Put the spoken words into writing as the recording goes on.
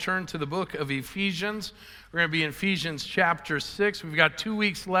Turn to the book of Ephesians. We're going to be in Ephesians chapter 6. We've got 2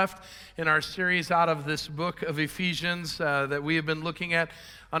 weeks left in our series out of this book of Ephesians that we have been looking at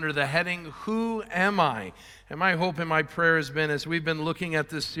under the heading, Who Am I? And my hope and my prayer has been, as we've been looking at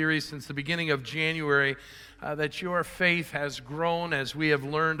this series since the beginning of January, that your faith has grown as we have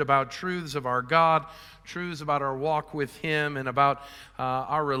learned about truths of our God, truths about our walk with Him, and about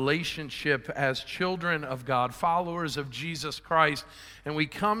our relationship as children of God, followers of Jesus Christ. And we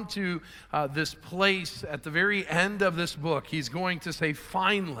come to this place at the very end of this book. He's going to say,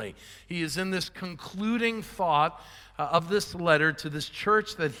 finally. He is in this concluding thought of this letter to this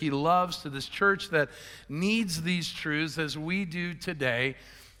church that He loves, to this church that needs these truths as we do today.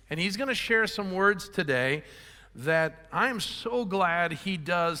 And He's going to share some words today that I am so glad He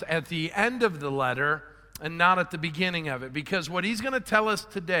does at the end of the letter and not at the beginning of it. Because what He's going to tell us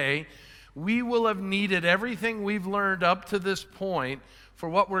today, we will have needed everything we've learned up to this point for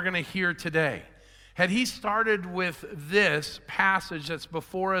what we're going to hear today. Had He started with this passage that's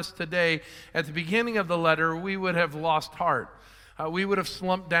before us today at the beginning of the letter, we would have lost heart. We would have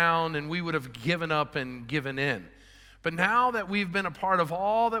slumped down and we would have given up and given in. But now that we've been a part of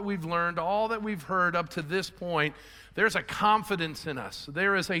all that we've learned, all that we've heard up to this point, there's a confidence in us.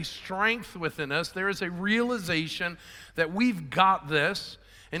 There is a strength within us. There is a realization that we've got this.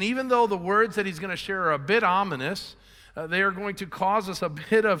 And even though the words that He's going to share are a bit ominous, they are going to cause us a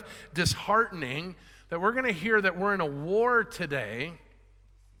bit of disheartening, that we're going to hear that we're in a war today.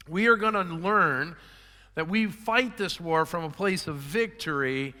 We are going to learn that we fight this war from a place of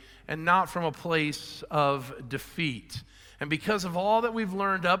victory and not from a place of defeat. And because of all that we've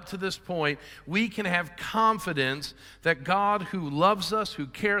learned up to this point, we can have confidence that God, who loves us, who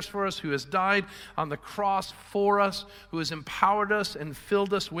cares for us, who has died on the cross for us, who has empowered us and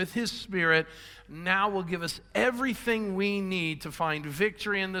filled us with His Spirit, now will give us everything we need to find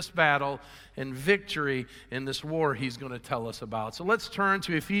victory in this battle and victory in this war He's going to tell us about. So let's turn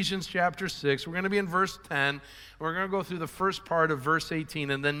to Ephesians chapter 6. We're going to be in verse 10. We're going to go through the first part of verse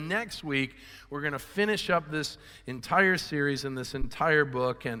 18. And then next week, we're going to finish up this entire series and this entire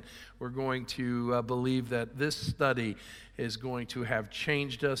book. And we're going to believe that this study is going to have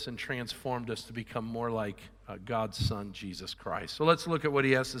changed us and transformed us to become more like God's Son, Jesus Christ. So let's look at what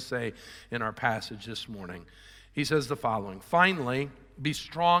he has to say in our passage this morning. He says the following: Finally, be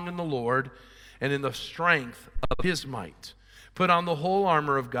strong in the Lord and in the strength of His might. Put on the whole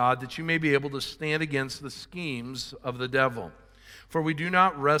armor of God, that you may be able to stand against the schemes of the devil. For we do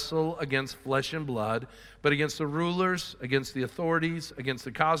not wrestle against flesh and blood, but against the rulers, against the authorities, against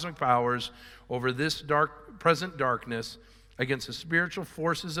the cosmic powers over this present darkness, against the spiritual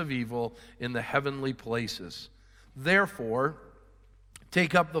forces of evil in the heavenly places. Therefore,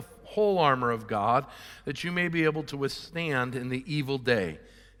 take up the whole armor of God, that you may be able to withstand in the evil day,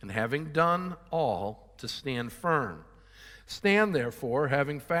 and having done all, to stand firm. Stand therefore,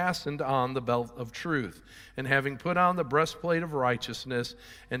 having fastened on the belt of truth, and having put on the breastplate of righteousness,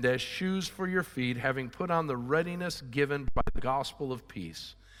 and as shoes for your feet, having put on the readiness given by the gospel of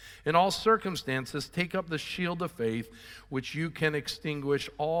peace. In all circumstances, take up the shield of faith, which you can extinguish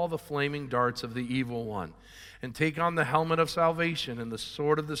all the flaming darts of the evil one. And take on the helmet of salvation and the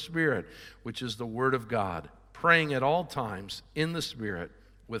sword of the Spirit, which is the word of God, praying at all times in the Spirit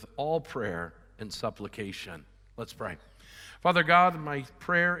with all prayer and supplication. Let's pray. Father God, my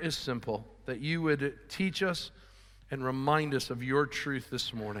prayer is simple, that you would teach us and remind us of your truth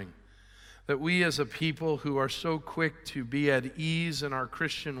this morning. That we as a people who are so quick to be at ease in our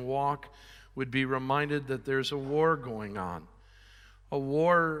Christian walk would be reminded that there's a war going on. A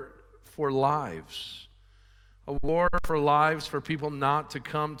war for lives. A war for lives for people not to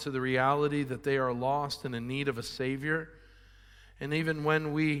come to the reality that they are lost and in need of a Savior. And even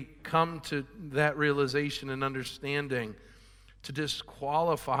when we come to that realization and understanding, to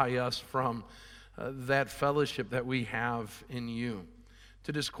disqualify us from that fellowship that we have in you.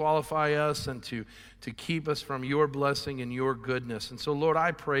 To disqualify us and to keep us from your blessing and your goodness. And so, Lord,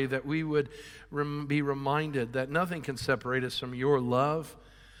 I pray that we would be reminded that nothing can separate us from your love,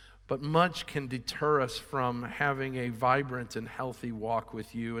 but much can deter us from having a vibrant and healthy walk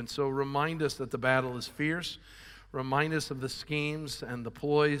with you. And so remind us that the battle is fierce. Remind us of the schemes and the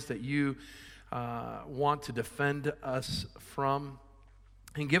ploys that you want to defend us from.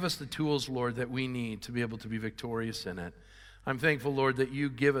 And give us the tools, Lord, that we need to be able to be victorious in it. I'm thankful, Lord, that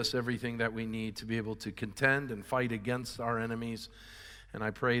you give us everything that we need to be able to contend and fight against our enemies. And I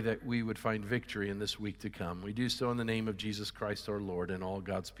pray that we would find victory in this week to come. We do so in the name of Jesus Christ our Lord, and all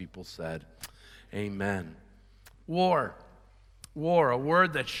God's people said, amen. War. War, a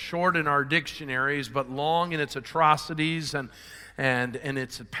word that's short in our dictionaries, but long in its atrocities. And and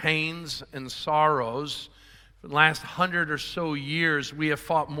its pains and sorrows. For the last 100 or so years, we have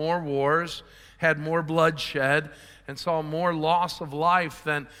fought more wars, had more bloodshed, and saw more loss of life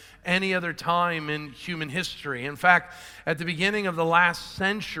than any other time in human history. In fact, at the beginning of the last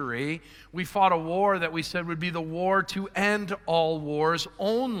century, we fought a war that we said would be the war to end all wars,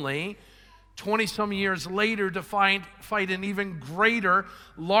 only 20-some years later to fight an even greater,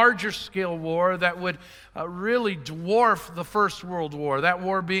 larger scale war that would really dwarf the First World War, that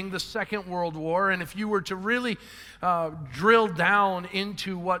war being the Second World War. And if you were to really drill down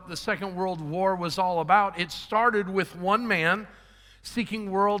into what the Second World War was all about, it started with one man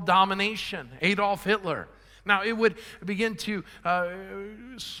seeking world domination, Adolf Hitler. Now, it would begin to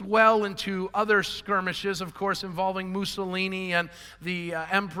swell into other skirmishes, of course, involving Mussolini and the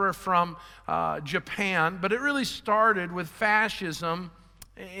emperor from Japan. But it really started with fascism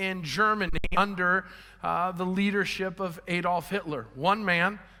in Germany under the leadership of Adolf Hitler. One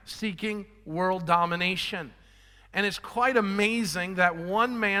man seeking world domination. And it's quite amazing that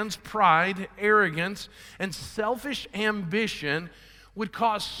one man's pride, arrogance, and selfish ambition would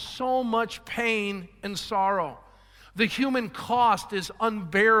cause so much pain and sorrow. The human cost is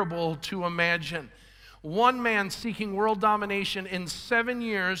unbearable to imagine. One man seeking world domination in 7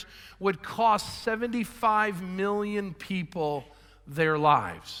 years would cost 75 million people their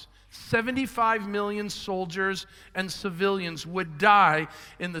lives. 75 million soldiers and civilians would die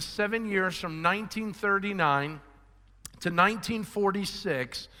in the 7 years from 1939 to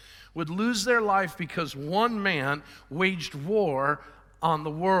 1946, would lose their life because one man waged war on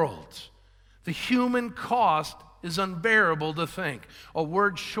the world. The human cost is unbearable to think. A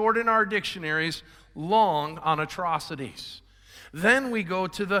word short in our dictionaries, long on atrocities. Then we go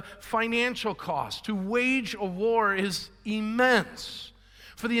to the financial cost. To wage a war is immense.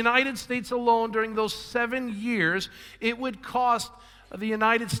 For the United States alone, during those 7 years, it would cost the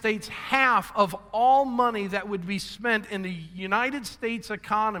United States half of all money that would be spent in the United States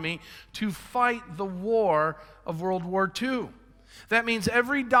economy to fight the war of World War II. That means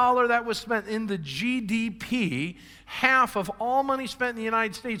every dollar that was spent in the GDP, half of all money spent in the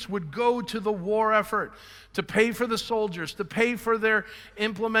United States would go to the war effort, to pay for the soldiers, to pay for their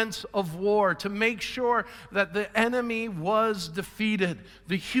implements of war, to make sure that the enemy was defeated.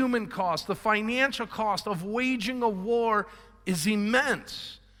 The human cost, the financial cost of waging a war is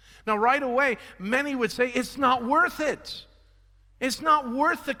immense. Now, right away, many would say it's not worth it. It's not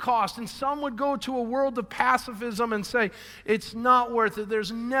worth the cost. And some would go to a world of pacifism and say, it's not worth it.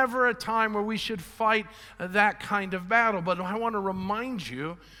 There's never a time where we should fight that kind of battle. But I want to remind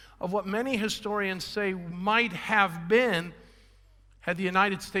you of what many historians say might have been had the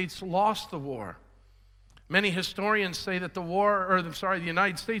United States lost the war. Many historians say that the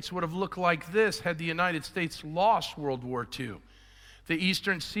United States would have looked like this had the United States lost World War II. The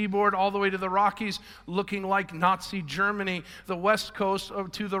eastern seaboard all the way to the Rockies looking like Nazi Germany. The west coast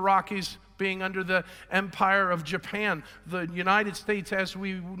to the Rockies being under the empire of Japan. The United States as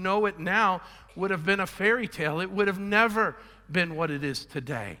we know it now would have been a fairy tale. It would have never been what it is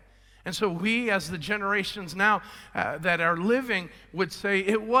today. And so we, as the generations now that are living, would say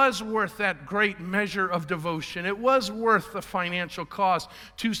it was worth that great measure of devotion. It was worth the financial cost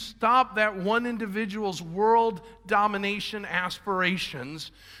to stop that one individual's world domination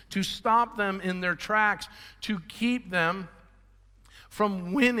aspirations, to stop them in their tracks, to keep them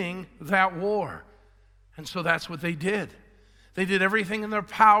from winning that war. And so that's what they did. They did everything in their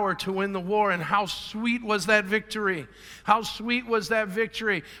power to win the war, and how sweet was that victory? How sweet was that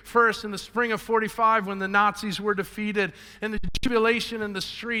victory? First, in the spring of 45, when the Nazis were defeated, and the jubilation in the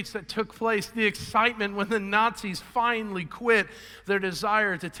streets that took place, the excitement when the Nazis finally quit their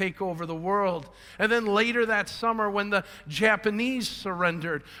desire to take over the world. And then later that summer, when the Japanese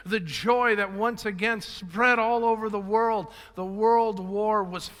surrendered, the joy that once again spread all over the world. The World War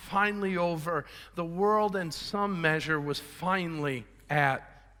was finally over. The world, in some measure, was finally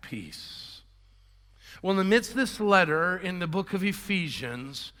at peace. Well, in the midst of this letter in the book of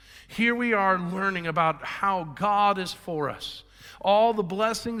Ephesians, here we are learning about how God is for us. All the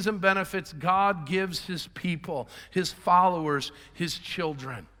blessings and benefits God gives His people, His followers, His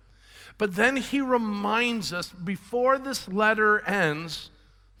children. But then He reminds us before this letter ends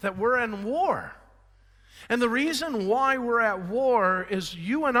that we're in war. And the reason why we're at war is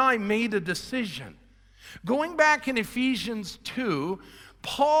you and I made a decision. Going back in Ephesians 2,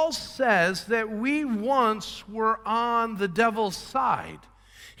 Paul says that we once were on the devil's side.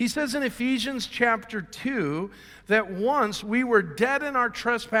 He says in Ephesians chapter 2 that once we were dead in our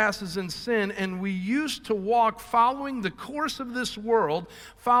trespasses and sin, and we used to walk following the course of this world,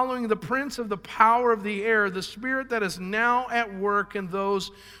 following the prince of the power of the air, the spirit that is now at work in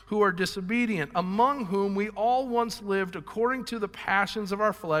those who are disobedient, among whom we all once lived according to the passions of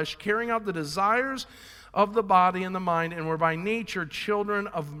our flesh, carrying out the desires of the body and the mind, and were by nature children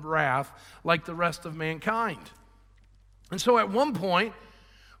of wrath like the rest of mankind. And so at one point,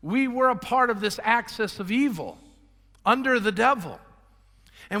 we were a part of this axis of evil under the devil.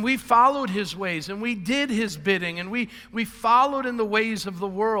 And we followed his ways, and we did his bidding, and we followed in the ways of the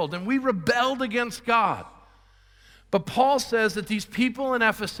world, and we rebelled against God. But Paul says that these people in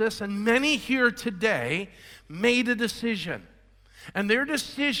Ephesus, and many here today, made a decision. And their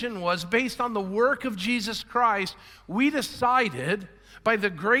decision was based on the work of Jesus Christ. We decided, by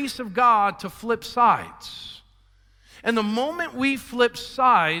the grace of God, to flip sides. And the moment we flipped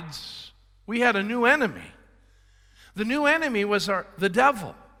sides, we had a new enemy. The new enemy was the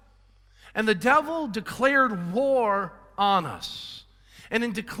devil. And the devil declared war on us. And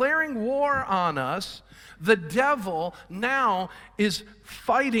in declaring war on us, the devil now is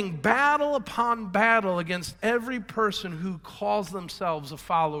fighting battle upon battle against every person who calls themselves a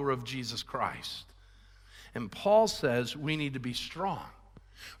follower of Jesus Christ. And Paul says we need to be strong.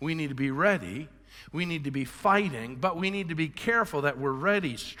 We need to be ready. We need to be fighting, but we need to be careful that we're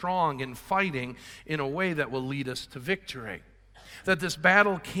ready, strong, and fighting in a way that will lead us to victory. That this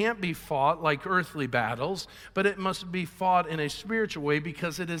battle can't be fought like earthly battles, but it must be fought in a spiritual way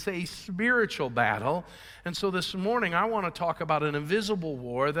because it is a spiritual battle. And so this morning I want to talk about an invisible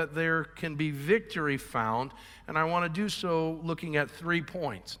war that there can be victory found, and I want to do so looking at 3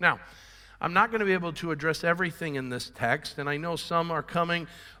 points. Now, I'm not going to be able to address everything in this text, and I know some are coming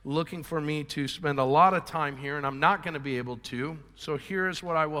looking for me to spend a lot of time here, and I'm not going to be able to. So here's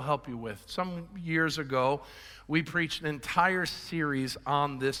what I will help you with. Some years ago, we preached an entire series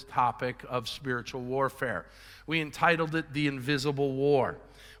on this topic of spiritual warfare. We entitled it The Invisible War.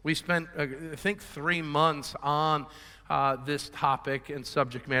 We spent, I think, 3 months on this topic and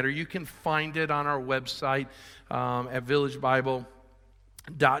subject matter. You can find it on our website at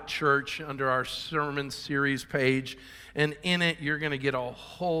villagebible.church under our sermon series page, and in it you're going to get a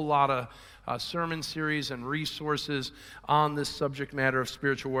whole lot of sermon series and resources on this subject matter of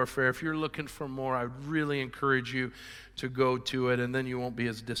spiritual warfare. If you're looking for more, I would really encourage you to go to it, and then you won't be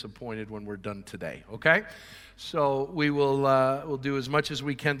as disappointed when we're done today, okay? So we'll do as much as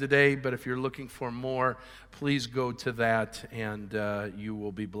we can today, but if you're looking for more, please go to that, and you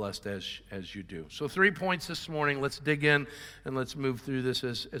will be blessed as you do. So 3 points this morning. Let's dig in, and let's move through this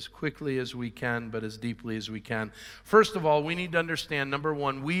as quickly as we can, but as deeply as we can. First of all, we need to understand, number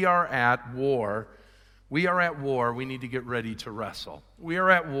one, we are at war. We are at war. We need to get ready to wrestle. We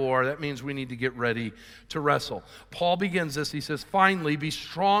are at war. That means we need to get ready to wrestle. Paul begins this. He says, finally, be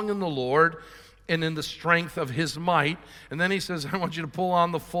strong in the Lord and in the strength of his might. And then he says, I want you to pull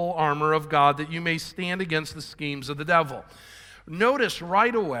on the full armor of God that you may stand against the schemes of the devil. Notice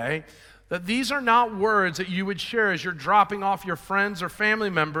right away that these are not words that you would share as you're dropping off your friends or family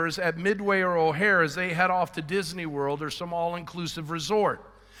members at Midway or O'Hare as they head off to Disney World or some all-inclusive resort.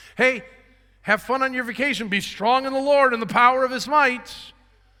 Hey, have fun on your vacation. Be strong in the Lord and the power of his might.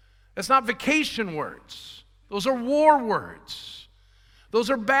 That's not vacation words. Those are war words. Those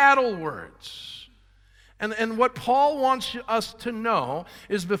are battle words. And what Paul wants us to know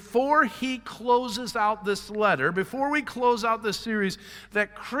is before he closes out this letter, before we close out this series,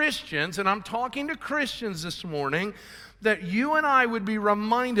 that Christians, and I'm talking to Christians this morning, that you and I would be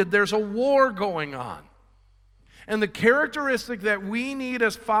reminded there's a war going on. And the characteristic that we need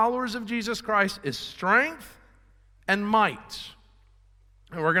as followers of Jesus Christ is strength and might.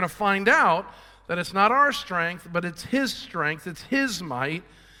 And we're going to find out that it's not our strength, but it's his strength, it's his might,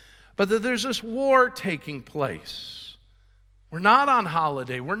 but that there's this war taking place. We're not on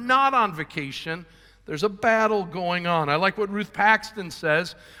holiday. We're not on vacation. There's a battle going on. I like what Ruth Paxton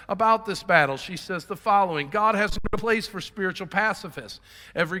says about this battle. She says the following: God has no place for spiritual pacifists.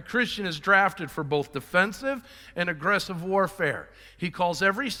 Every Christian is drafted for both defensive and aggressive warfare. He calls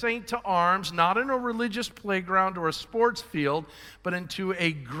every saint to arms, not in a religious playground or a sports field, but into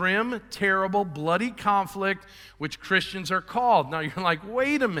a grim, terrible, bloody conflict which Christians are called. Now you're like,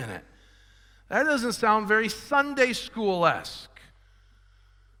 wait a minute. That doesn't sound very Sunday school-esque.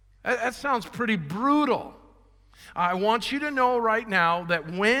 That sounds pretty brutal. I want you to know right now that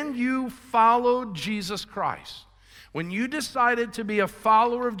when you followed Jesus Christ, when you decided to be a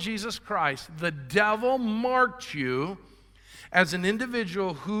follower of Jesus Christ, the devil marked you as an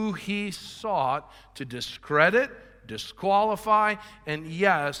individual who he sought to discredit, disqualify, and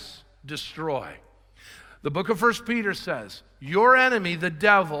yes, destroy. The book of 1 Peter says, your enemy, the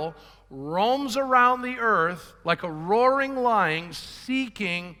devil, roams around the earth like a roaring lion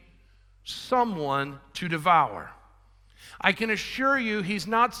seeking someone to devour. I can assure you he's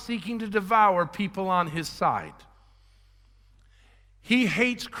not seeking to devour people on his side. He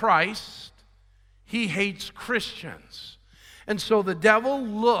hates Christ. He hates Christians. And so the devil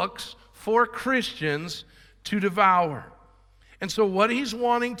looks for Christians to devour. And so what he's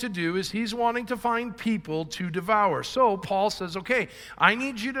wanting to do is he's wanting to find people to devour. So Paul says, okay, I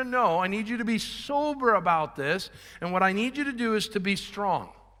need you to know, I need you to be sober about this, and what I need you to do is to be strong.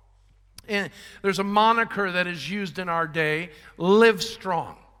 And there's a moniker that is used in our day, live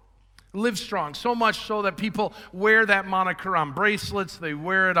strong. Live strong, so much so that people wear that moniker on bracelets, they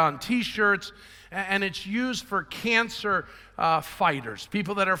wear it on t-shirts, and it's used for cancer fighters,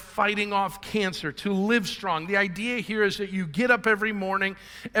 people that are fighting off cancer, to live strong. The idea here is that you get up every morning,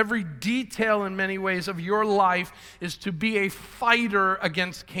 every detail in many ways of your life is to be a fighter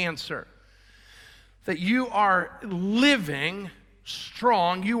against cancer. That you are living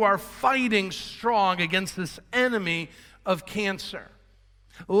strong, you are fighting strong against this enemy of cancer.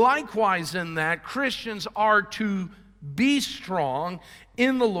 Likewise in that, Christians are to be strong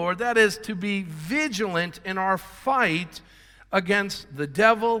in the Lord. That is, to be vigilant in our fight against the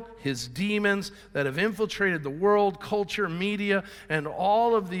devil, his demons that have infiltrated the world, culture, media, and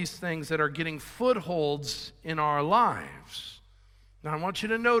all of these things that are getting footholds in our lives. Now I want you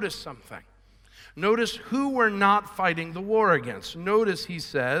to notice something. Notice who we're not fighting the war against. Notice he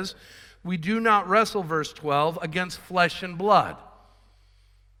says, we do not wrestle, verse 12, against flesh and blood.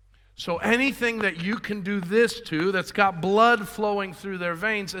 So anything that you can do this to that's got blood flowing through their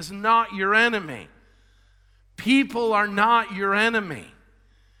veins is not your enemy. People are not your enemy.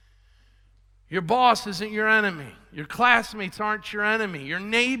 Your boss isn't your enemy. Your classmates aren't your enemy. Your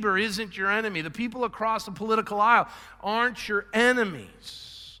neighbor isn't your enemy. The people across the political aisle aren't your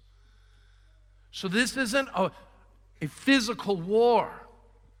enemies. So this isn't a physical war.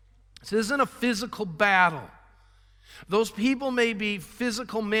 This isn't a physical battle. Those people may be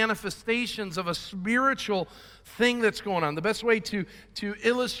physical manifestations of a spiritual thing that's going on. The best way to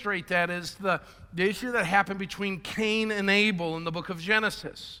illustrate that is the issue that happened between Cain and Abel in the book of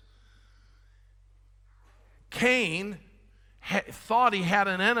Genesis. Cain thought he had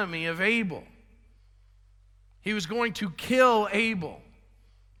an enemy of Abel. He was going to kill Abel.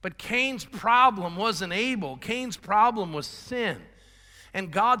 But Cain's problem wasn't Abel. Cain's problem was sin.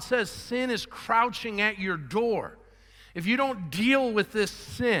 And God says sin is crouching at your door. If you don't deal with this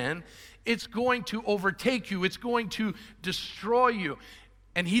sin, it's going to overtake you. It's going to destroy you.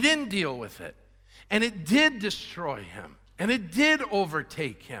 And he didn't deal with it. And it did destroy him. And it did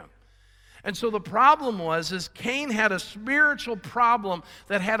overtake him. And so the problem is Cain had a spiritual problem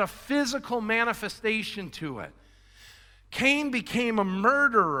that had a physical manifestation to it. Cain became a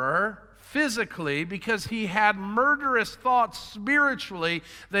murderer physically because he had murderous thoughts spiritually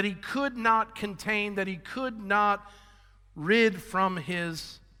that he could not contain, that he could not rid from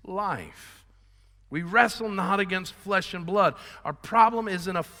his life. We wrestle not against flesh and blood. Our problem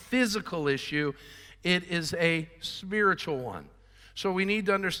isn't a physical issue, it is a spiritual one. So we need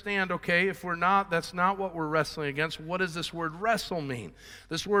to understand, okay, if we're not, that's not what we're wrestling against. What does this word wrestle mean?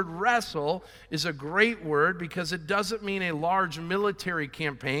 This word wrestle is a great word because it doesn't mean a large military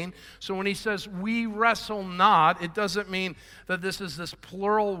campaign. So when he says we wrestle not, it doesn't mean that this is this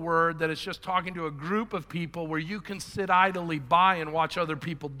plural word that it's just talking to a group of people where you can sit idly by and watch other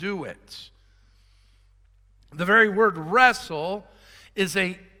people do it. The very word wrestle is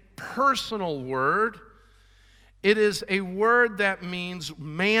a personal word. It is a word that means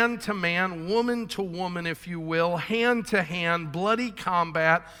man to man, woman to woman, if you will, hand to hand, bloody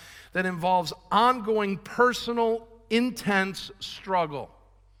combat that involves ongoing personal, intense struggle.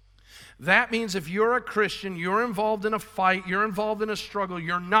 That means if you're a Christian, you're involved in a fight, you're involved in a struggle,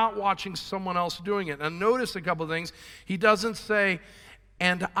 you're not watching someone else doing it. Now notice a couple of things. He doesn't say,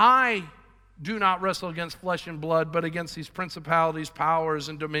 and I do not wrestle against flesh and blood, but against these principalities, powers,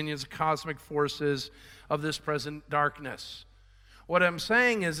 and dominions, cosmic forces of this present darkness. What I'm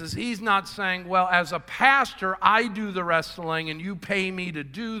saying is he's not saying, well, as a pastor, I do the wrestling and you pay me to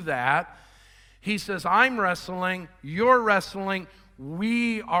do that. He says, I'm wrestling, you're wrestling,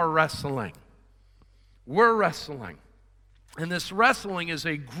 we are wrestling. We're wrestling. And this wrestling is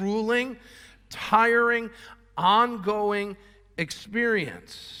a grueling, tiring, ongoing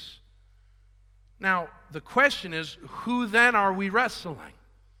experience. Now, the question is, who then are we wrestling?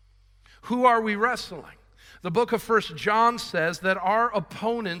 Who are we wrestling? The book of 1 John says that our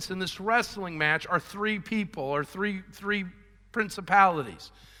opponents in this wrestling match are three people, or three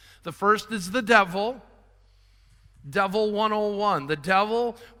principalities. The first is the devil. Devil 101. The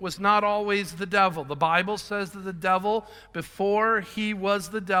devil was not always the devil. The Bible says that the devil, before he was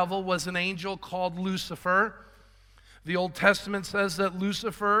the devil, was an angel called Lucifer. The Old Testament says that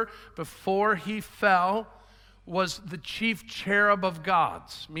Lucifer, before he fell, was the chief cherub of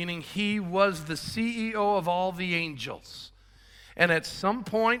gods, meaning he was the CEO of all the angels. And at some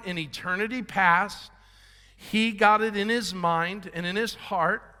point in eternity past, he got it in his mind and in his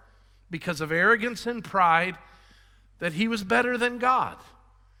heart, because of arrogance and pride, that he was better than God.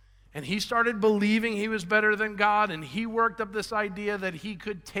 And he started believing he was better than God, and he worked up this idea that he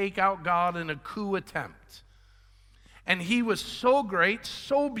could take out God in a coup attempt. And he was so great,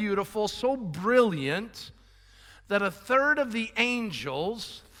 so beautiful, so brilliant, that a third of the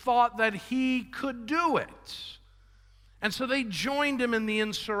angels thought that he could do it. And so they joined him in the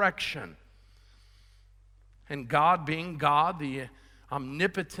insurrection. And God, being God, the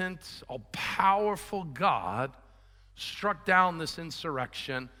omnipotent, all-powerful God, struck down this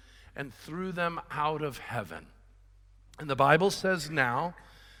insurrection and threw them out of heaven. And the Bible says now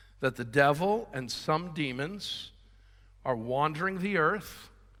that the devil and some demons are wandering the earth.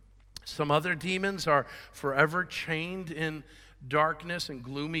 Some other demons are forever chained in darkness and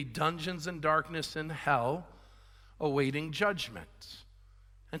gloomy dungeons and darkness in hell, awaiting judgment.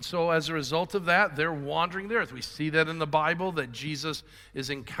 And so as a result of that, they're wandering the earth. We see that in the Bible, that Jesus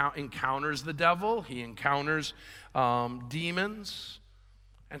encounters the devil. He encounters demons.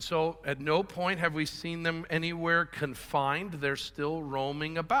 And so at no point have we seen them anywhere confined. They're still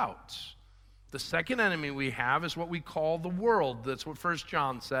roaming about. The second enemy we have is what we call the world. That's what 1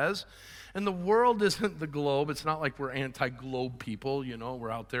 John says. And the world isn't the globe. It's not like we're anti-globe people, you know,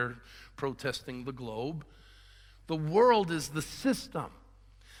 we're out there protesting the globe. The world is the system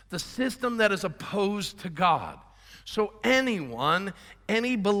that is opposed to God. So anyone,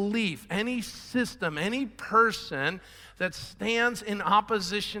 any belief, any system, any person that stands in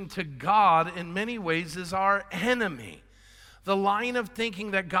opposition to God in many ways is our enemy. The line of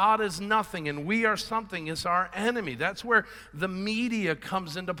thinking that God is nothing and we are something is our enemy. That's where the media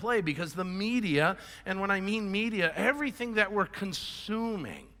comes into play, because the media, and when I mean media, everything that we're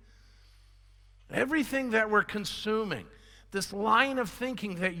consuming, this line of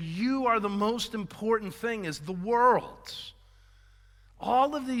thinking that you are the most important thing is the world.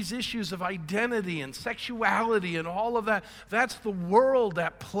 All of these issues of identity and sexuality and all of that, that's the world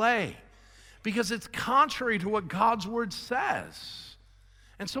at play. Because it's contrary to what God's word says.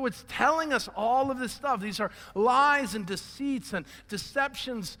 And so it's telling us all of this stuff. These are lies and deceits and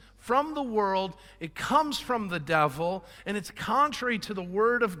deceptions from the world. It comes from the devil, and it's contrary to the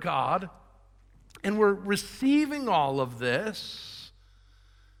word of God. And we're receiving all of this.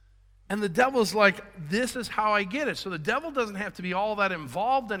 And the devil's like, this is how I get it. So the devil doesn't have to be all that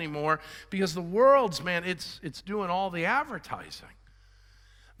involved anymore, because the world's, man, it's doing all the advertising.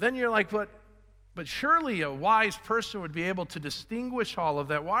 Then you're like, but surely a wise person would be able to distinguish all of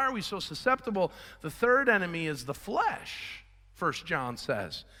that. Why are we so susceptible? The third enemy is the flesh, 1 John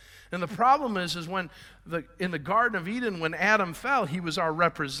says. And the problem is when in the Garden of Eden, when Adam fell, he was our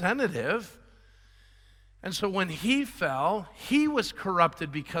representative. And so when he fell, he was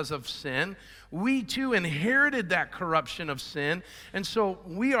corrupted because of sin. We too inherited that corruption of sin. And so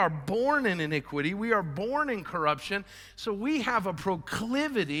we are born in iniquity. We are born in corruption. So we have a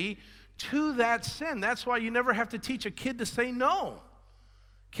proclivity to that sin. That's why you never have to teach a kid to say no.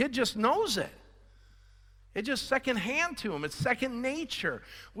 Kid just knows it. It's just secondhand to him. It's second nature.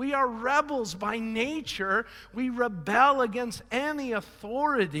 We are rebels by nature. We rebel against any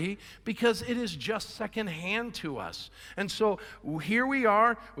authority because it is just secondhand to us. And so here we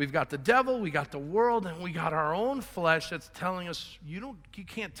are. We've got the devil, we got the world, and we got our own flesh that's telling us, you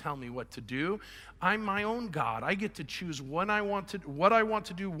can't tell me what to do. I'm my own God. I get to choose what I want to do,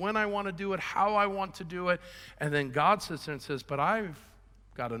 when I want to do it, how I want to do it. And then God sits there and says, but I've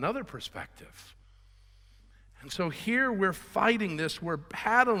got another perspective. And so here we're fighting this, we're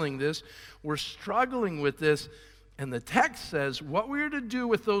battling this, we're struggling with this, and the text says what we're to do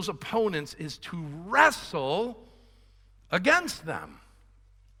with those opponents is to wrestle against them.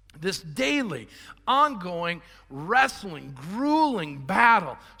 This daily, ongoing, wrestling, grueling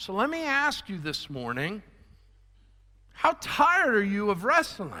battle. So let me ask you this morning, how tired are you of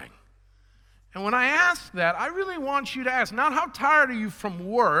wrestling? And when I ask that, I really want you to ask, not how tired are you from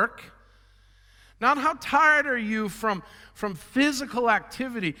work, Not how tired are you from physical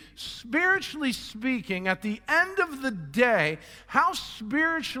activity. Spiritually speaking, at the end of the day, how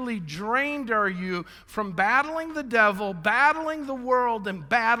spiritually drained are you from battling the devil, battling the world, and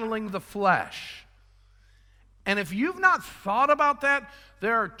battling the flesh? And if you've not thought about that,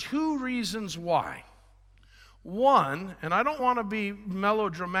 there are two reasons why. One, and I don't want to be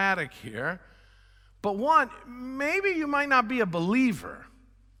melodramatic here, but one, maybe you might not be a believer,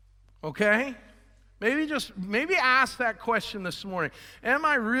 okay? Maybe ask that question this morning. Am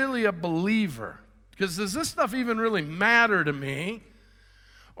I really a believer? Because does this stuff even really matter to me?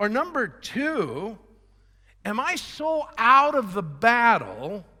 Or number two, am I so out of the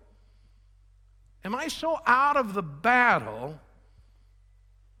battle? Am I so out of the battle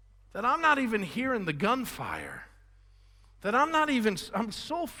that I'm not even hearing the gunfire? That I'm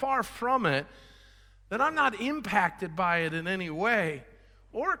so far from it that I'm not impacted by it in any way?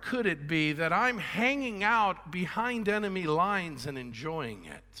 Or could it be that I'm hanging out behind enemy lines and enjoying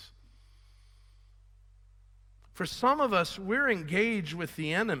it? For some of us, we're engaged with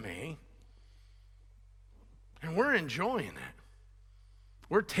the enemy and we're enjoying it.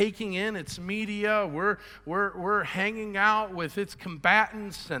 We're taking in its media, we're hanging out with its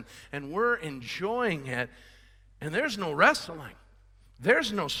combatants, and we're enjoying it. And there's no wrestling.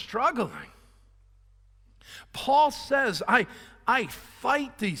 There's no struggling. Paul says, I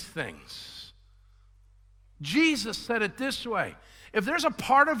fight these things. Jesus said it this way. If there's a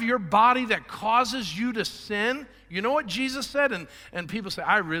part of your body that causes you to sin, you know what Jesus said? And people say,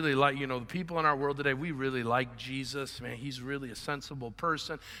 I really like, the people in our world today, we really like Jesus. Man, he's really a sensible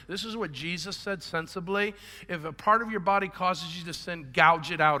person. This is what Jesus said sensibly. If a part of your body causes you to sin,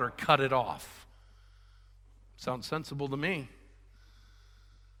 gouge it out or cut it off. Sounds sensible to me.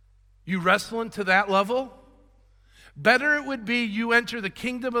 You wrestling to that level? Better it would be you enter the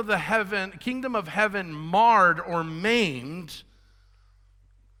kingdom of heaven marred or maimed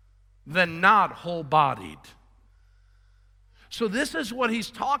than not whole-bodied. So this is what he's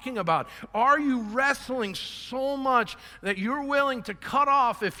talking about. Are you wrestling so much that you're willing to cut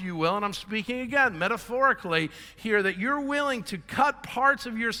off, if you will, and I'm speaking again metaphorically here, that you're willing to cut parts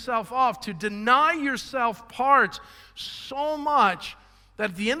of yourself off, to deny yourself parts so much that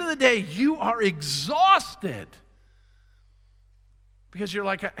at the end of the day you are exhausted because you're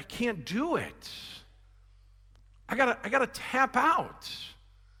like, I can't do it. I gotta tap out.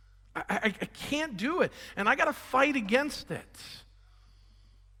 I can't do it, and I got to fight against it.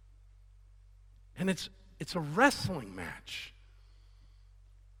 And it's a wrestling match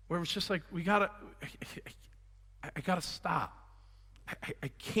where it's just like I got to stop.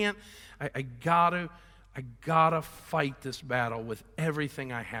 I gotta fight this battle with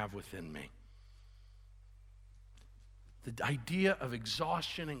everything I have within me. The idea of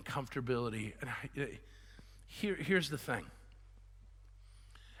exhaustion and comfortability. And here's the thing.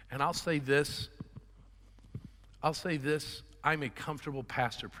 And I'll say this, I'm a comfortable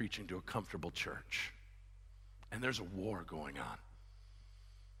pastor preaching to a comfortable church. And there's a war going on.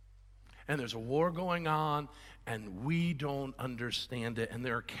 And there's a war going on, and we don't understand it, and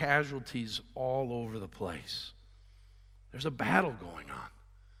there are casualties all over the place. There's a battle going on.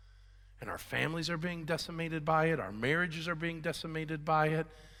 And our families are being decimated by it, our marriages are being decimated by it.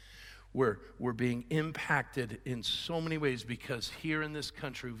 We're being impacted in so many ways because here in this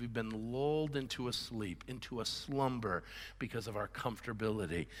country we've been lulled into a sleep, into a slumber because of our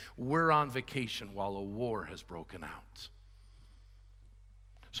comfortability. We're on vacation while a war has broken out.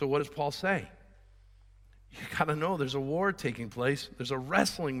 So what does Paul say? You got to know there's a war taking place. There's a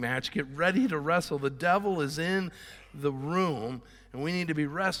wrestling match. Get ready to wrestle. The devil is in the room and we need to be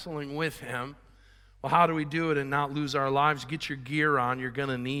wrestling with him. Well, how do we do it and not lose our lives? Get your gear on. You're going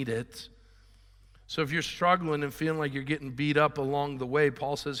to need it. So if you're struggling and feeling like you're getting beat up along the way,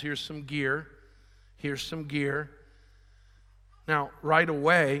 Paul says, here's some gear. Here's some gear. Now, right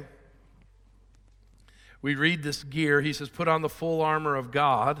away, we read this gear. He says, put on the full armor of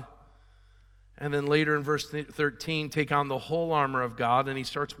God. And then later in verse 13, take on the whole armor of God. And he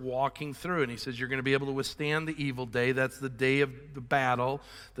starts walking through. And he says, you're going to be able to withstand the evil day. That's the day of the battle,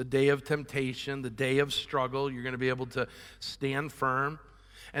 the day of temptation, the day of struggle. You're going to be able to stand firm.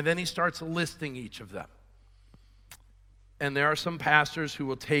 And then he starts listing each of them. And there are some pastors who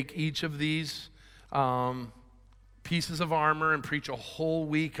will take each of these pieces of armor and preach a whole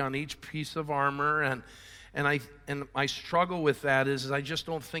week on each piece of armor. And I struggle with that is I just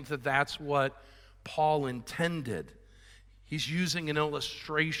don't think that that's what Paul intended. He's using an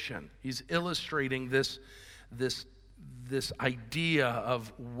illustration. He's illustrating this idea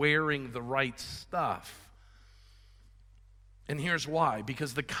of wearing the right stuff. And here's why.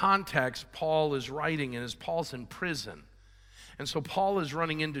 Because the context Paul is writing in is Paul's in prison. And so Paul is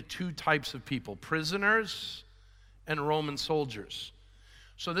running into two types of people, prisoners and Roman soldiers.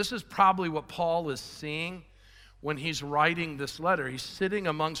 So this is probably what Paul is seeing when he's writing this letter. He's sitting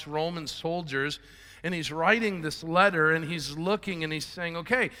amongst Roman soldiers, and he's writing this letter, and he's looking, and he's saying,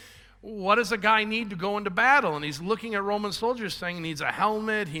 okay, what does a guy need to go into battle? And he's looking at Roman soldiers saying he needs a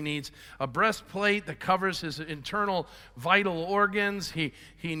helmet, he needs a breastplate that covers his internal vital organs, he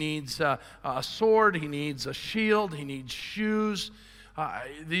needs a sword, he needs a shield, he needs shoes.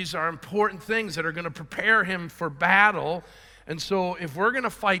 These are important things that are going to prepare him for battle. And so if we're going to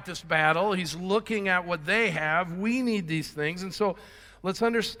fight this battle, he's looking at what they have. We need these things. And so let's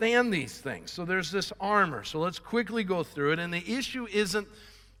understand these things. So there's this armor. So let's quickly go through it. And the issue isn't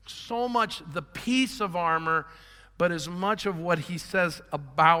so much the piece of armor, but as much of what he says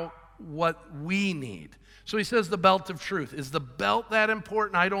about what we need. So he says the belt of truth. Is the belt that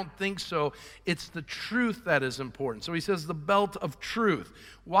important? I don't think so. It's the truth that is important. So he says the belt of truth.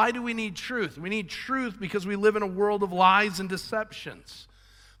 Why do we need truth? We need truth because we live in a world of lies and deceptions.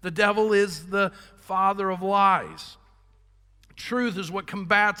 The devil is the father of lies. Truth is what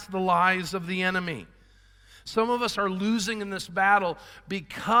combats the lies of the enemy. Some of us are losing in this battle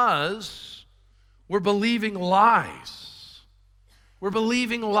because we're believing lies. We're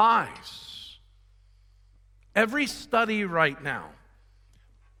believing lies. Every study right now,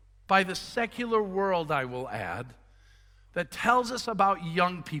 by the secular world, I will add, that tells us about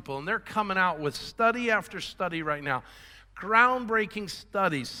young people, and they're coming out with study after study right now, groundbreaking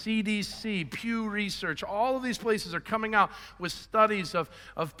studies, CDC, Pew Research, all of these places are coming out with studies of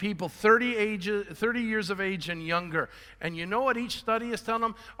people 30 years of age and younger. And you know what each study is telling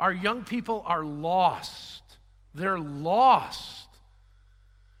them? Our young people are lost. They're lost.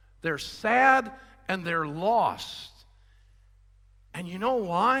 They're sad and they're lost. And you know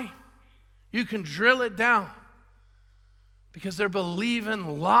why? You can drill it down. Because they're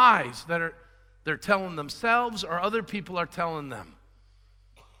believing lies that they're telling themselves or other people are telling them.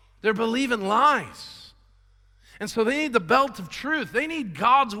 They're believing lies. And so they need the belt of truth. They need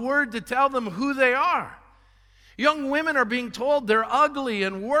God's word to tell them who they are. Young women are being told they're ugly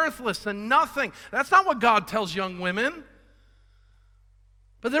and worthless and nothing. That's not what God tells young women.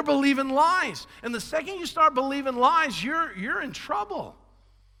 But they're believing lies. And the second you start believing lies, you're in trouble.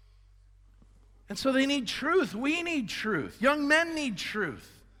 And so they need truth. We need truth. Young men need truth.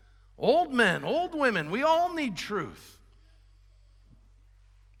 Old men, old women, we all need truth.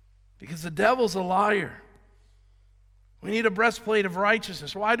 Because the devil's a liar. We need a breastplate of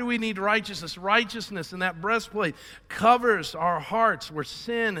righteousness. Why do we need righteousness? Righteousness in that breastplate covers our hearts where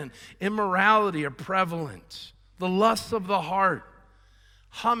sin and immorality are prevalent. The lusts of the heart.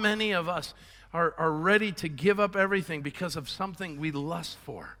 How many of us are ready to give up everything because of something we lust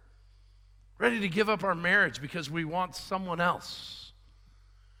for? Ready to give up our marriage because we want someone else?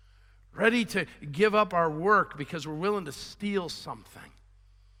 Ready to give up our work because we're willing to steal something?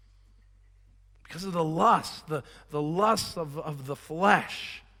 Because of the lust, the lust of the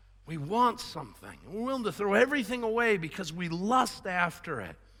flesh. We want something. We're willing to throw everything away because we lust after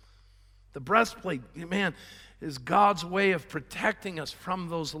it. The breastplate, man, is God's way of protecting us from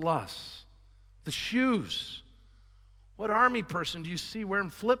those lusts. The shoes. What army person do you see wearing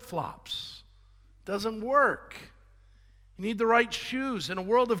flip-flops? Doesn't work. You need the right shoes in a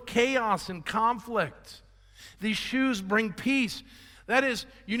world of chaos and conflict. These shoes bring peace. That is,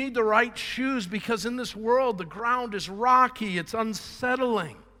 you need the right shoes because in this world the ground is rocky, it's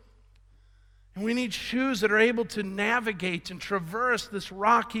unsettling. And we need shoes that are able to navigate and traverse this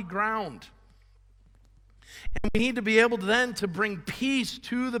rocky ground. And we need to be able then to bring peace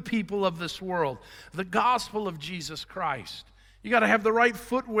to the people of this world, the gospel of Jesus Christ. You got to have the right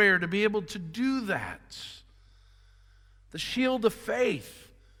footwear to be able to do that. The shield of faith.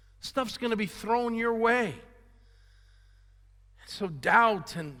 Stuff's going to be thrown your way. So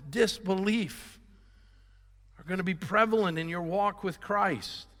doubt and disbelief are going to be prevalent in your walk with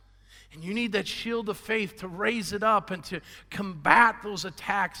Christ. And you need that shield of faith to raise it up and to combat those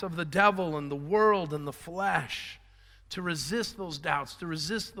attacks of the devil and the world and the flesh, to resist those doubts, to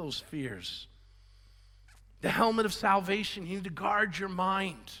resist those fears. The helmet of salvation, you need to guard your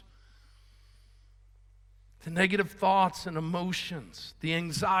mind. The negative thoughts and emotions, the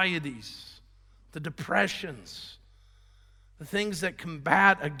anxieties, the depressions, the things that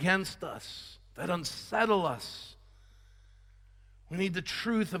combat against us, that unsettle us. We need the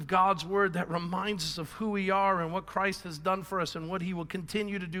truth of God's word that reminds us of who we are and what Christ has done for us and what he will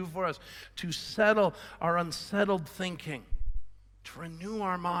continue to do for us to settle our unsettled thinking, to renew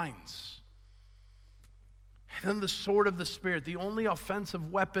our minds. And then the sword of the Spirit, the only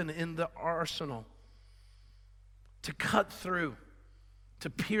offensive weapon in the arsenal, to cut through, to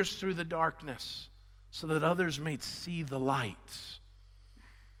pierce through the darkness so that others may see the light.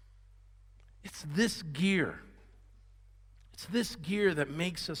 It's this gear. It's this gear that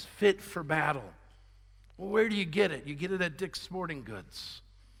makes us fit for battle. Well, where do you get it? You get it at Dick's Sporting Goods.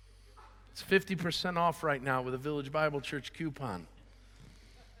 It's 50% off right now with a Village Bible Church coupon.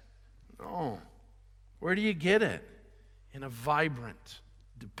 No. Where do you get it? In a vibrant,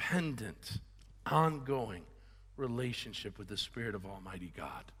 dependent, ongoing relationship with the Spirit of Almighty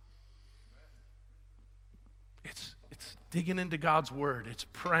God. It's digging into God's Word. It's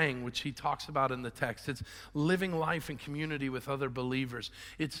praying, which he talks about in the text. It's living life in community with other believers.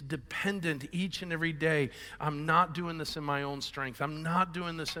 It's dependent each and every day. I'm not doing this in my own strength. I'm not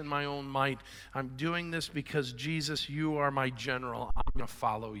doing this in my own might. I'm doing this because, Jesus, you are my general. I'm going to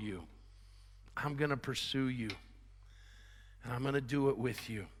follow you. I'm going to pursue you. And I'm going to do it with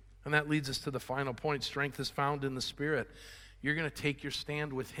you. And that leads us to the final point. Strength is found in the Spirit. You're going to take your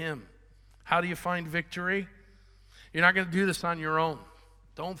stand with him. How do you find victory? You're not going to do this on your own.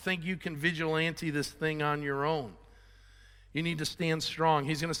 Don't think you can vigilante this thing on your own. You need to stand strong.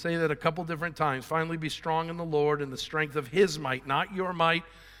 He's going to say that a couple different times. Finally, be strong in the Lord and the strength of his might, not your might,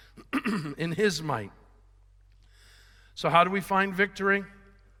 in his might. So how do we find victory?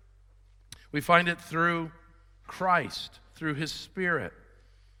 We find it through Christ, through his Spirit.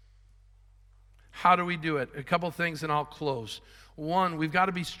 How do we do it? A couple things and I'll close. One, we've got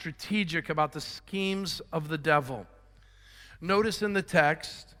to be strategic about the schemes of the devil. Notice in the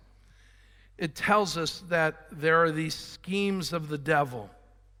text, it tells us that there are these schemes of the devil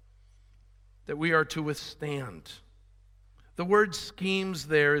that we are to withstand. The word schemes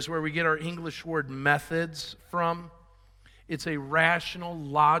there is where we get our English word methods from. It's a rational,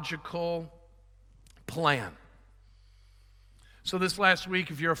 logical plan. So this last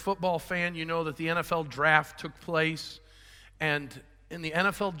week, if you're a football fan, you know that the NFL draft took place. And in the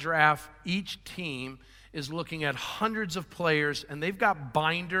NFL draft, each team is looking at hundreds of players, and they've got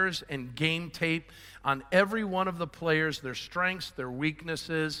binders and game tape on every one of the players, their strengths, their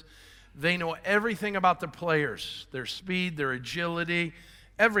weaknesses. They know everything about the players, their speed, their agility,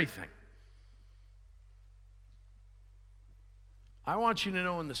 everything. I want you to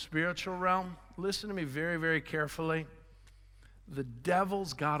know in the spiritual realm, listen to me very, very carefully. The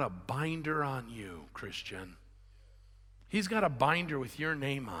devil's got a binder on you, Christian. He's got a binder with your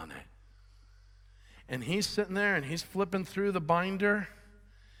name on it. And he's sitting there and he's flipping through the binder.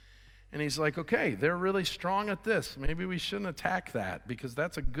 And he's like, okay, they're really strong at this. Maybe we shouldn't attack that because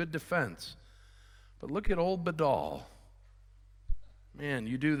that's a good defense. But look at old Badal. Man,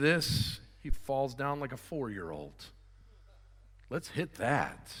 you do this, he falls down like a 4-year-old. Let's hit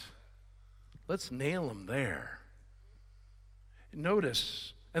that. Let's nail him there.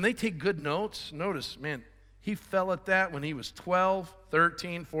 Notice, and they take good notes. Notice, man, he fell at that when he was 12,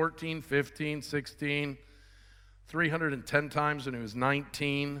 13, 14, 15, 16, 310 times when he was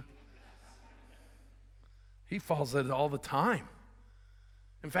 19. He falls at it all the time.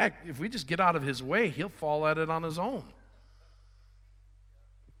 In fact, if we just get out of his way, he'll fall at it on his own.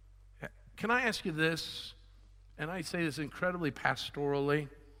 Can I ask you this? And I say this incredibly pastorally.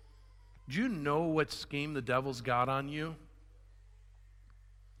 Do you know what scheme the devil's got on you?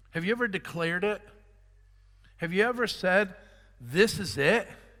 Have you ever declared it? Have you ever said, this is it?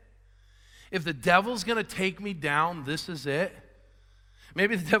 If the devil's going to take me down, this is it?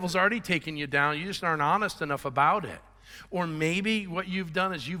 Maybe the devil's already taken you down. You just aren't honest enough about it. Or maybe what you've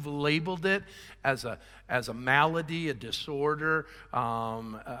done is you've labeled it as a malady, a disorder,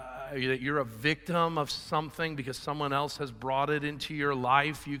 that you're a victim of something because someone else has brought it into your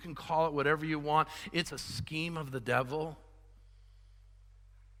life. You can call it whatever you want. It's a scheme of the devil.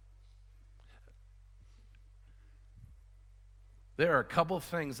 There are a couple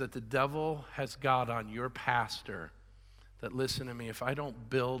things that the devil has got on your pastor that, listen to me, if I don't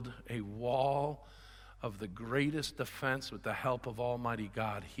build a wall of the greatest defense with the help of Almighty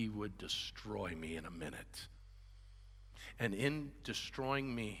God, he would destroy me in a minute. And in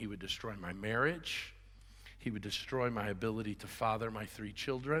destroying me, he would destroy my marriage. He would destroy my ability to father my 3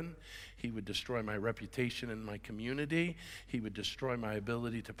 children. He would destroy my reputation in my community. He would destroy my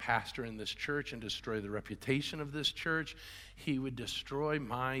ability to pastor in this church and destroy the reputation of this church. He would destroy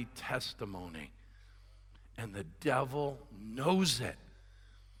my testimony. And the devil knows it.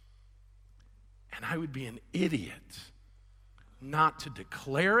 And I would be an idiot not to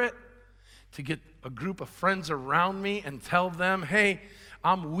declare it, to get a group of friends around me and tell them, hey,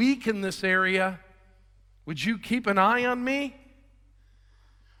 I'm weak in this area. Would you keep an eye on me?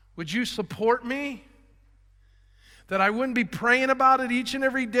 Would you support me? That I wouldn't be praying about it each and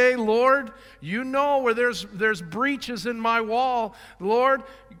every day. Lord, you know where there's breaches in my wall. Lord,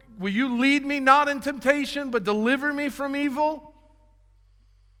 will you lead me not in temptation, but deliver me from evil?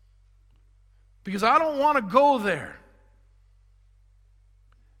 Because I don't want to go there.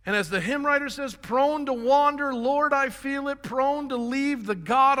 And as the hymn writer says, prone to wander, Lord, I feel it, prone to leave the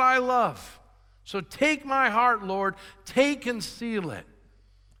God I love. So take my heart, Lord, take and seal it.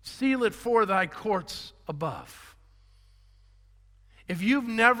 Seal it for thy courts above. If you've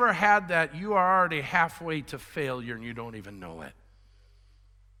never had that, you are already halfway to failure and you don't even know it.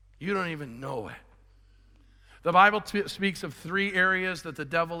 You don't even know it. The Bible speaks of 3 areas that the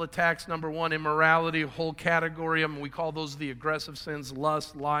devil attacks. Number 1, immorality, a whole category. We call those the aggressive sins: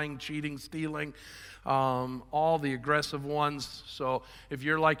 lust, lying, cheating, stealing, all the aggressive ones. So if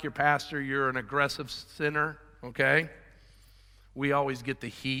you're like your pastor, you're an aggressive sinner, okay? We always get the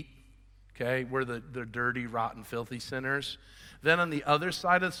heat, okay? We're the dirty, rotten, filthy sinners. Then on the other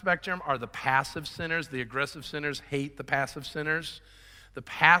side of the spectrum are the passive sinners. The aggressive sinners hate the passive sinners. The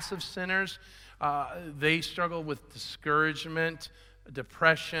passive sinners, they struggle with discouragement,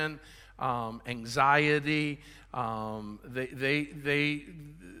 depression, anxiety. They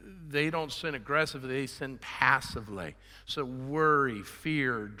don't sin aggressively, they sin passively. So worry,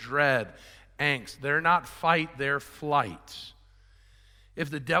 fear, dread, angst. They're not fight, they're flight. If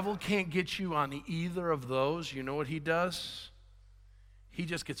the devil can't get you on either of those, you know what he does? He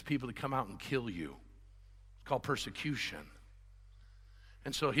just gets people to come out and kill you. It's called persecution.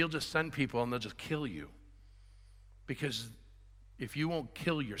 And so he'll just send people and they'll just kill you. Because if you won't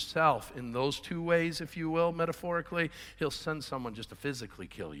kill yourself in those 2 ways, if you will, metaphorically, he'll send someone just to physically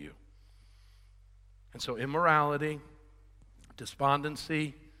kill you. And so immorality,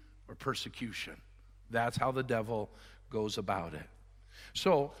 despondency, or persecution. That's how the devil goes about it.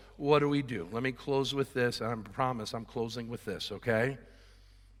 So what do we do? Let me close with this. I promise I'm closing with this, okay?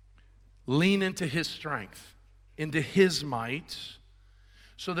 Lean into his strength, into his might.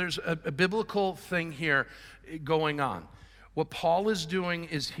 So there's a biblical thing here going on. What Paul is doing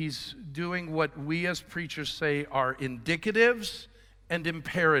is he's doing what we as preachers say are indicatives and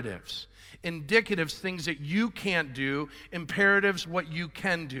imperatives. Indicatives, things that you can't do. Imperatives, what you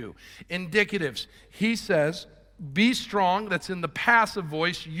can do. Indicatives, he says, be strong. That's in the passive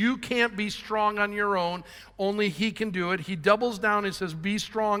voice. You can't be strong on your own. Only he can do it. He doubles down and says, be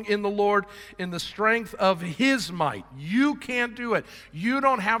strong in the Lord, in the strength of his might. You can't do it. You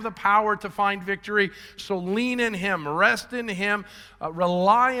don't have the power to find victory. So lean in him. Rest in him.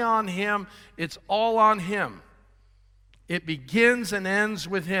 Rely on him. It's all on him. It begins and ends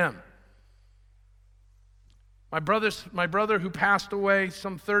with him. My brother who passed away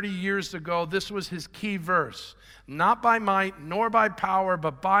some 30 years ago, this was his key verse. Not by might, nor by power,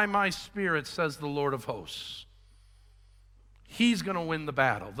 but by my Spirit, says the Lord of hosts. He's going to win the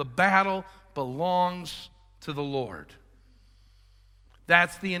battle. The battle belongs to the Lord.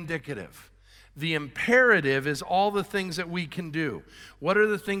 That's the indicative. The imperative is all the things that we can do. What are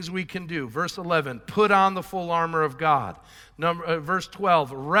the things we can do? Verse 11, put on the full armor of God. Verse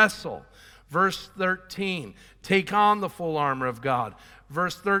 12, wrestle. Verse 13, take on the full armor of God.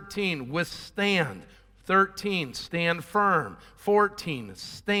 Verse 13, withstand. 13, stand firm. 14,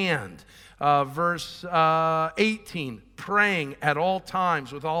 stand. Verse 18, praying at all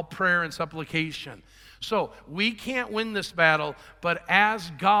times with all prayer and supplication. So we can't win this battle, but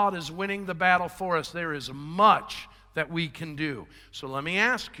as God is winning the battle for us, there is much that we can do. So let me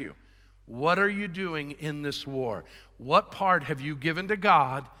ask you, what are you doing in this war? What part have you given to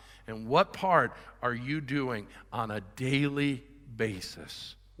God, and what part are you doing on a daily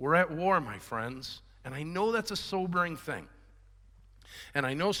basis? We're at war, my friends, and I know that's a sobering thing. And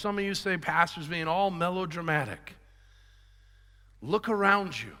I know some of you say, pastors being all melodramatic. Look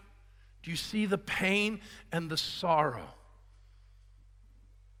around you. Do you see the pain and the sorrow?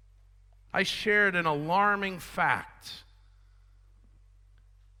 I shared an alarming fact.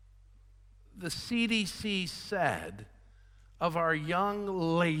 The CDC said of our young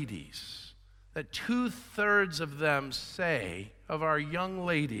ladies that 2/3 of them say, of our young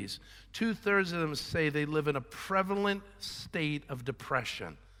ladies, 2/3 of them say they live in a prevalent state of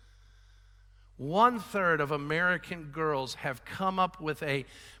depression. 1/3 of American girls have come up with a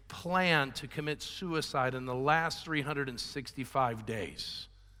plan to commit suicide in the last 365 days.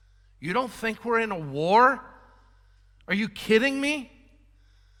 You don't think we're in a war? Are you kidding me?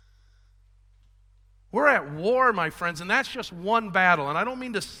 We're at war, my friends, and that's just one battle. And I don't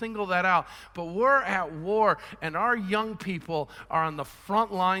mean to single that out, but we're at war, and our young people are on the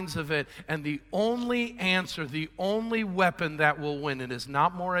front lines of it. And the only answer, the only weapon that will win, it is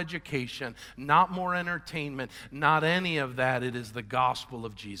not more education, not more entertainment, not any of that. It is the gospel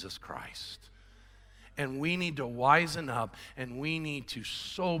of Jesus Christ. And we need to wisen up, and we need to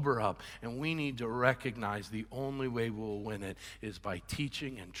sober up, and we need to recognize the only way we'll win it is by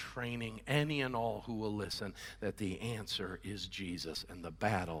teaching and training any and all who will listen that the answer is Jesus, and the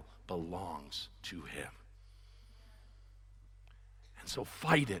battle belongs to him. And so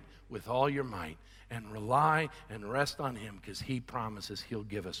fight it with all your might, and rely and rest on him, because he promises he'll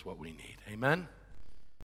give us what we need. Amen?